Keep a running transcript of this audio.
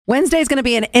Wednesday is going to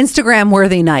be an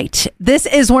Instagram-worthy night. This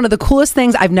is one of the coolest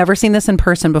things. I've never seen this in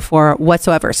person before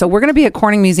whatsoever. So we're going to be at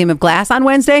Corning Museum of Glass on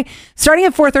Wednesday. Starting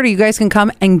at 4:30, you guys can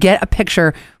come and get a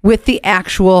picture with the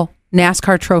actual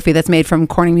NASCAR trophy that's made from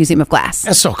Corning Museum of Glass.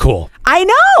 That's so cool. I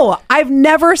know. I've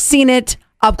never seen it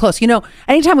up close. You know,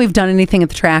 anytime we've done anything at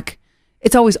the track,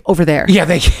 it's always over there. Yeah,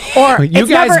 or you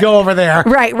guys go over there.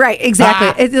 Right,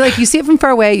 exactly. It's like you see it from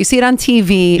far away, you see it on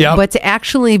TV, but to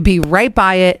actually be right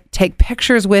by it, take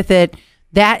pictures with it,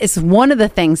 that is one of the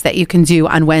things that you can do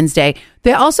on Wednesday.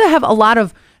 They also have a lot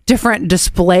of different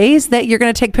displays that you're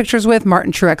going to take pictures with.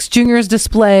 Martin Truex Jr.'s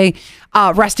display,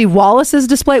 Rusty Wallace's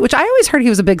display, which I always heard he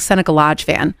was a big Seneca Lodge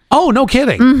fan. Oh, no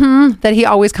kidding. Mm-hmm. That he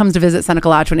always comes to visit Seneca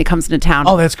Lodge when he comes into town.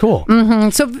 Oh, that's cool.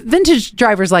 Mm-hmm. So vintage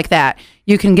drivers like that,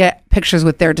 you can get pictures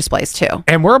with their displays too.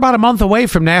 And we're about a month away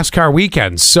from NASCAR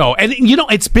weekends. So, and you know,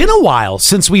 it's been a while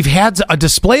since we've had a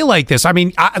display like this. I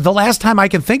mean, the last time I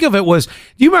can think of it was,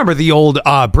 you remember the old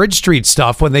Bridge Street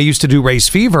stuff when they used to do Race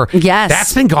Fever? Yes.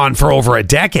 That's been gone for over a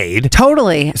decade.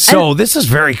 Totally. So this is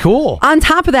very cool. On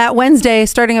top of that, Wednesday,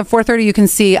 starting at 4:30, you can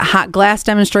see hot glass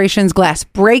demonstrations, glass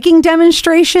breaking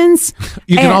demonstrations.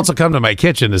 You can also come to my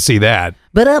kitchen to see that.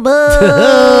 So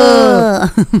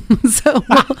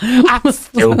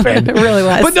stupid. It really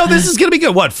was. But no, this is going to be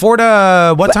good. What, 4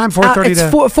 to what time? 4:30 it's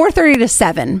 4:30 to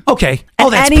 7. Okay. Oh,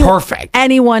 that's perfect.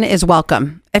 Anyone is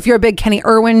welcome. If you're a big Kenny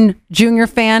Irwin Jr.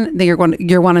 fan, then you're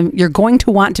going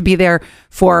to want to be there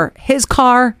for his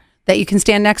car that you can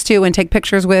stand next to and take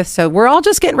pictures with. So we're all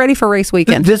just getting ready for race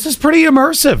weekend. This is pretty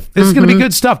immersive. This is going to be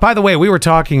good stuff. By the way, we were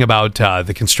talking about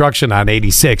the construction on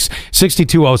 86,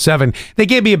 6207. They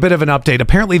gave me a bit of an update.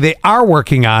 Apparently, they are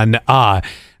working on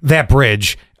that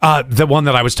bridge, the one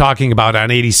that I was talking about on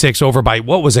 86 over by,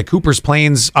 what was it, Cooper's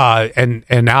Plains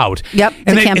and out. Yep,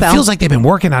 and it feels like they've been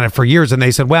working on it for years. And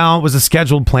they said, well, it was a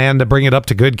scheduled plan to bring it up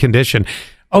to good condition.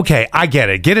 Okay, I get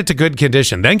it. Get it to good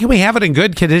condition. Then can we have it in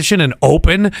good condition and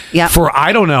open for,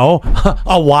 I don't know,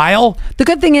 a while? The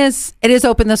good thing is it is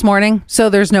open this morning, so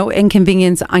there's no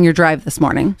inconvenience on your drive this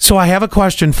morning. So I have a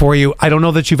question for you. I don't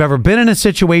know that you've ever been in a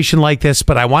situation like this,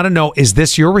 but I want to know, is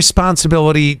this your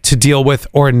responsibility to deal with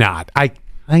or not? I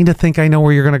kind of think I know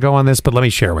where you're going to go on this, but let me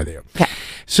share with you. Okay.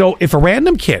 So if a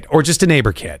random kid or just a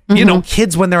neighbor kid, you know,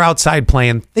 kids when they're outside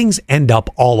playing, things end up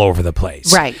all over the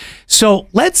place. Right. So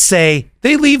let's say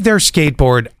they leave their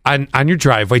skateboard on your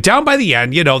driveway down by the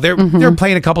end, you know, they're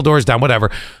playing a couple doors down,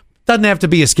 whatever. Doesn't have to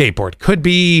be a skateboard. Could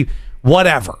be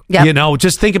whatever. Yep. You know,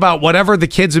 just think about whatever the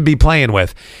kids would be playing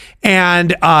with.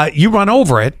 And you run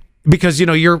over it because, you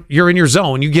know, you're in your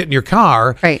zone. You get in your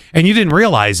car and you didn't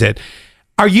realize it.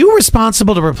 Are you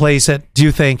responsible to replace it, do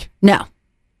you think? No.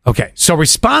 Okay, so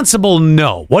responsible,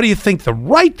 no. What do you think the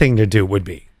right thing to do would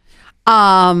be?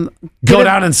 Go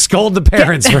down and scold the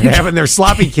parents for having their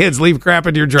sloppy kids leave crap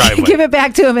in your driveway. Give it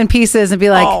back to them in pieces and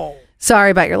be like, sorry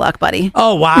about your luck, buddy.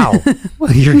 Oh, wow.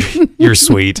 Well, you're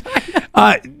sweet.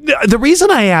 The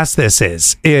reason I ask this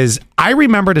is I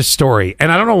remembered a story,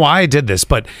 and I don't know why I did this,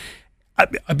 but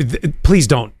please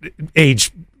don't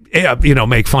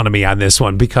make fun of me on this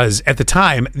one, because at the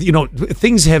time, you know,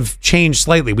 things have changed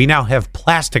slightly. We now have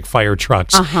plastic fire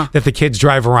trucks that the kids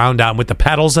drive around on with the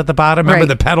pedals at the bottom. Remember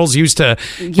the pedals used to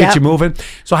get you moving?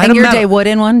 So I had day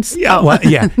wooden ones? Yeah, but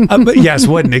yes,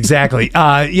 wooden, exactly.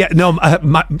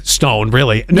 Stone,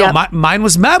 really. No, mine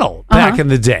was metal back in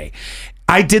the day.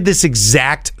 I did this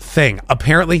exact thing.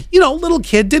 Apparently, you know, little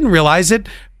kid, didn't realize it.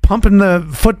 Pumping the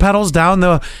foot pedals down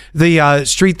the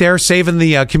street there, saving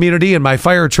the community in my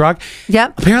fire truck.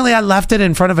 Yep. Apparently, I left it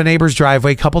in front of a neighbor's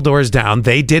driveway, a couple doors down.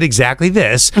 They did exactly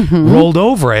this, rolled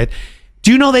over it.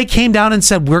 Do you know they came down and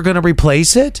said, we're going to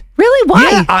replace it? Really? Why?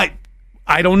 Yeah,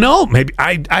 I don't know. Maybe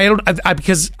I don't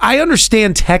because I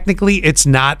understand technically it's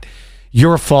not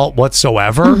your fault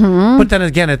whatsoever. But then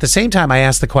again, at the same time, I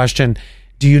asked the question,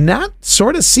 do you not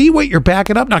sort of see what you're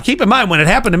backing up? Now, keep in mind, when it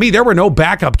happened to me, there were no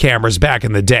backup cameras back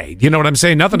in the day. You know what I'm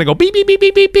saying? Nothing to go beep, beep, beep,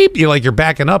 beep, beep, beep. You're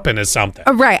backing up into something.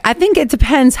 Right. I think it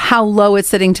depends how low it's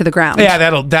sitting to the ground. Yeah,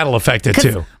 that'll affect it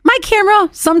too. My camera,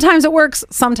 sometimes it works,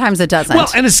 sometimes it doesn't. Well,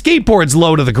 and a skateboard's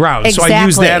low to the ground, so I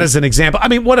use that as an example. I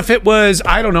mean, what if it was,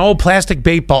 I don't know, plastic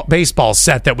baseball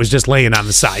set that was just laying on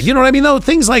the side? You know what I mean? Though,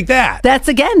 things like that.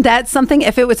 That's something,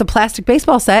 if it was a plastic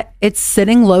baseball set, it's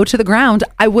sitting low to the ground.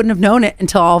 I wouldn't have known it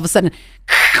until all of a sudden.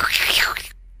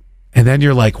 And then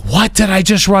you're like, what did I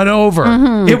just run over?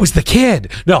 It was the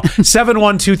kid. No,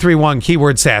 71231,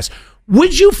 keyword sass.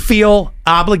 Would you feel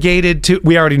obligated to,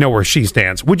 we already know where she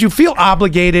stands. Would you feel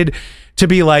obligated to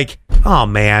be like, oh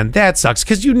man, that sucks?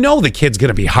 Because you know the kid's going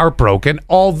to be heartbroken,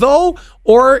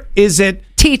 or is it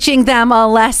teaching them a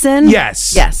lesson?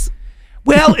 Yes. Yes.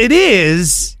 Well, it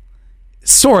is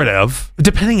sort of,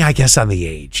 depending, I guess, on the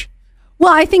age.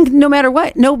 Well, I think no matter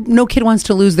what, no kid wants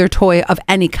to lose their toy of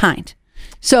any kind.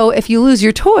 So if you lose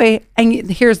your toy, and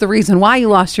here's the reason why you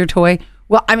lost your toy.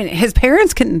 Well, I mean, his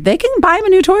parents can buy him a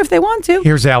new toy if they want to.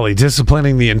 Here's Allie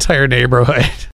disciplining the entire neighborhood.